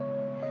吗？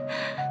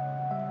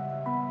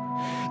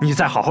你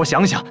再好好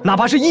想想，哪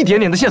怕是一点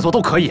点的线索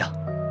都可以啊！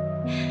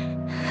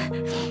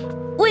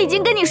我已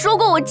经跟你说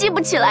过，我记不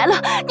起来了，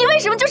你为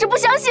什么就是不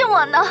相信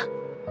我呢？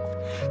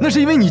那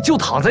是因为你就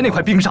躺在那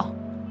块冰上，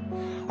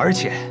而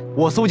且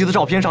我搜集的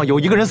照片上有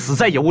一个人死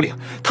在野无岭，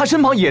他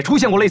身旁也出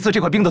现过类似这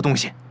块冰的东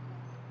西。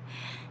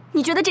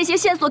你觉得这些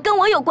线索跟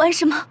我有关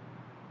是吗？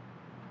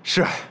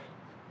是。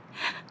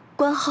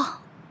关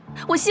昊，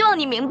我希望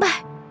你明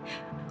白，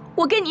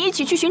我跟你一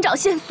起去寻找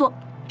线索，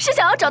是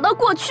想要找到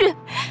过去，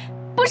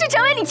不是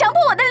成为你强迫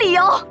我的理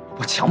由。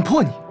我强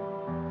迫你？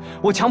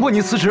我强迫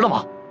你辞职了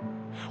吗？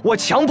我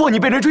强迫你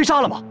被人追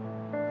杀了吗？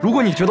如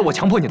果你觉得我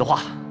强迫你的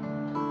话，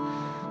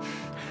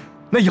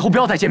那以后不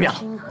要再见面了。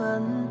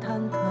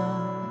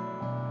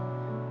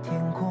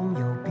天空又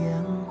变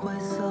灰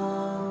色，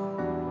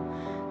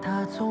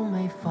他从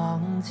没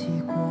放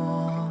弃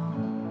过。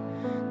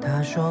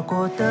他说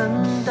过，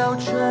等到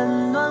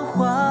春暖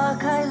花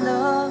开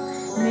了，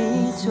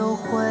你就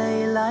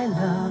回来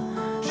了。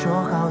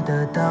说好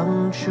的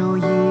当初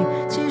一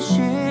起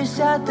许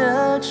下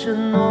的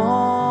承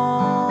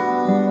诺，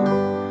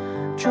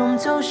终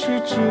究是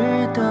值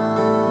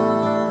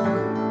得。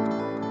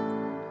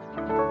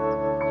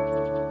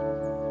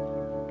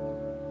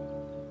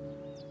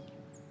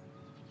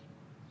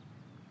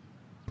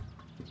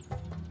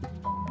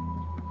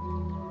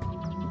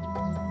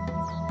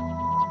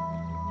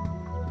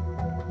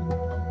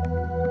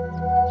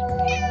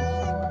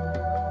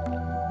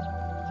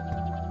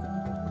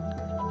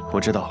我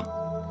知道，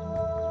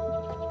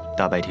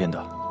大白天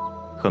的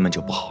喝闷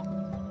酒不好。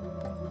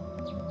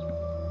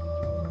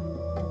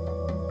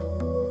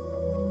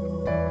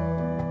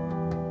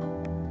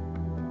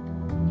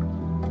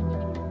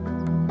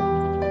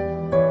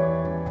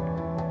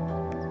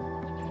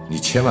你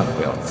千万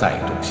不要再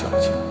动萧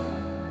瑾，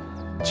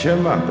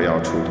千万不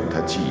要触动他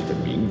记忆的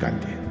敏感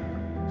点，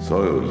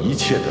所有一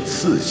切的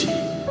刺激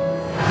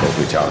都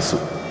会加速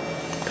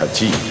他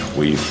记忆的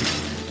恢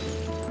复。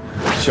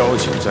萧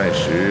瑾暂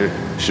时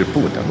是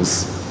不能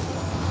死，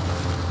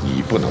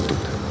你不能动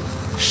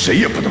他，谁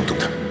也不能动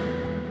他。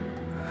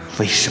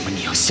为什么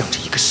你要向着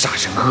一个杀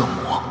人恶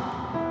魔？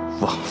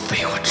枉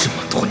费我这么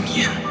多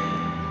年，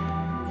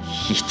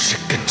一直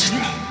跟着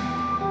你。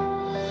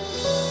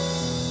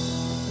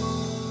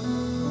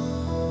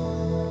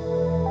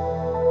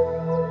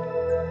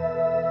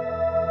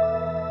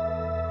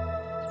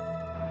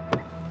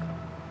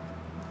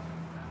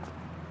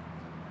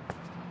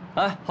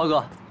哎，浩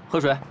哥，喝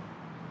水。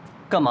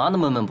干嘛呢？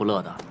闷闷不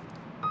乐的。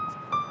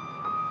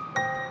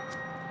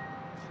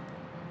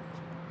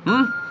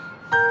嗯？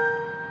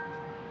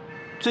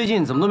最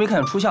近怎么都没看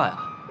见初夏呀？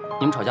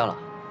你们吵架了？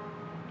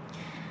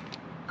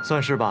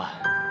算是吧。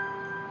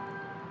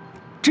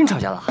真吵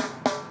架了？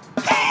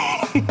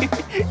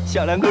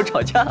小两口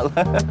吵架了？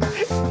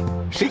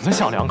什么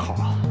小两口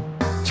啊？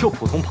就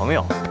普通朋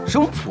友。什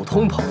么普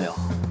通朋友？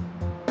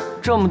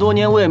这么多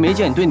年我也没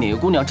见你对哪个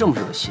姑娘这么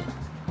热心。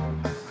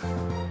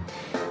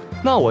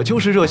那我就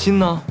是热心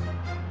呢。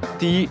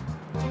第一，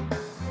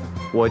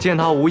我见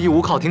她无依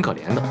无靠，挺可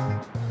怜的；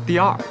第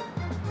二，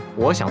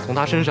我想从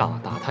她身上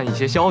打探一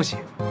些消息。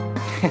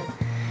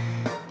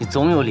你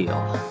总有理由。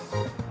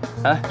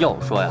哎，要我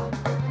说呀，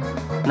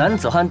男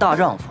子汉大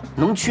丈夫，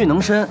能屈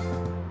能伸，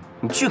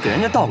你去给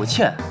人家道个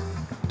歉，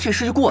这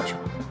事就过去了。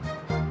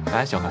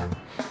哎，小海，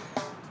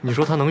你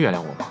说她能原谅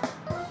我吗？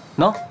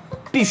能，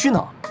必须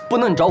能，不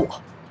能你找我。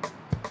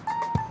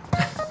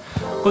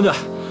关队，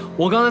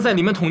我刚才在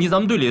里面统计咱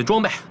们队里的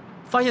装备，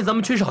发现咱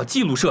们缺少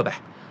记录设备，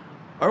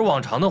而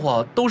往常的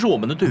话都是我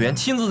们的队员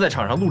亲自在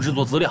场上录制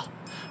做资料，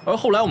而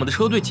后来我们的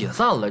车队解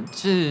散了，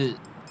这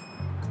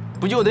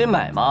不就得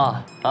买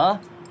吗？啊，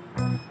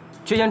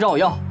缺钱找我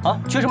要啊，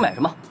缺什么买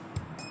什么。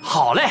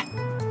好嘞。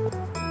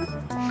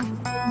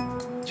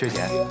缺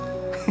钱。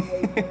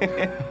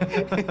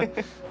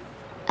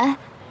哎，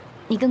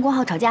你跟关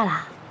昊吵架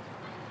啦？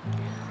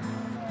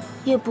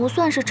也不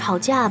算是吵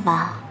架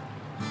吧，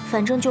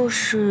反正就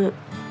是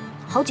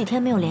好几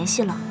天没有联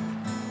系了。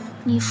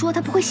你说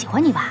他不会喜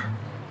欢你吧？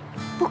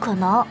不可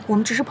能，我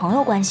们只是朋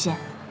友关系。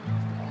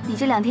你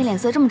这2天脸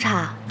色这么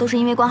差，都是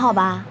因为关昊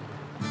吧？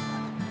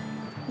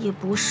也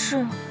不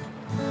是，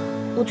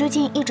我最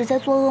近一直在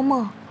做噩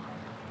梦，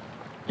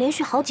连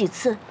续好几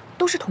次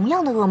都是同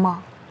样的噩梦。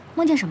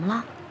梦见什么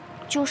了？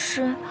就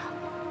是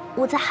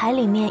我在海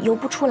里面游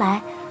不出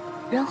来，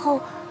然后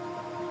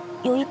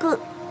有一个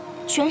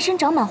全身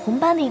长满红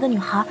斑的一个女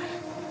孩，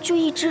就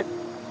一直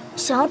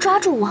想要抓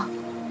住我。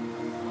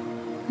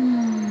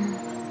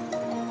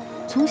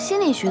从心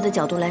理学的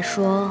角度来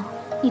说，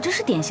你这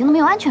是典型的没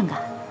有安全感。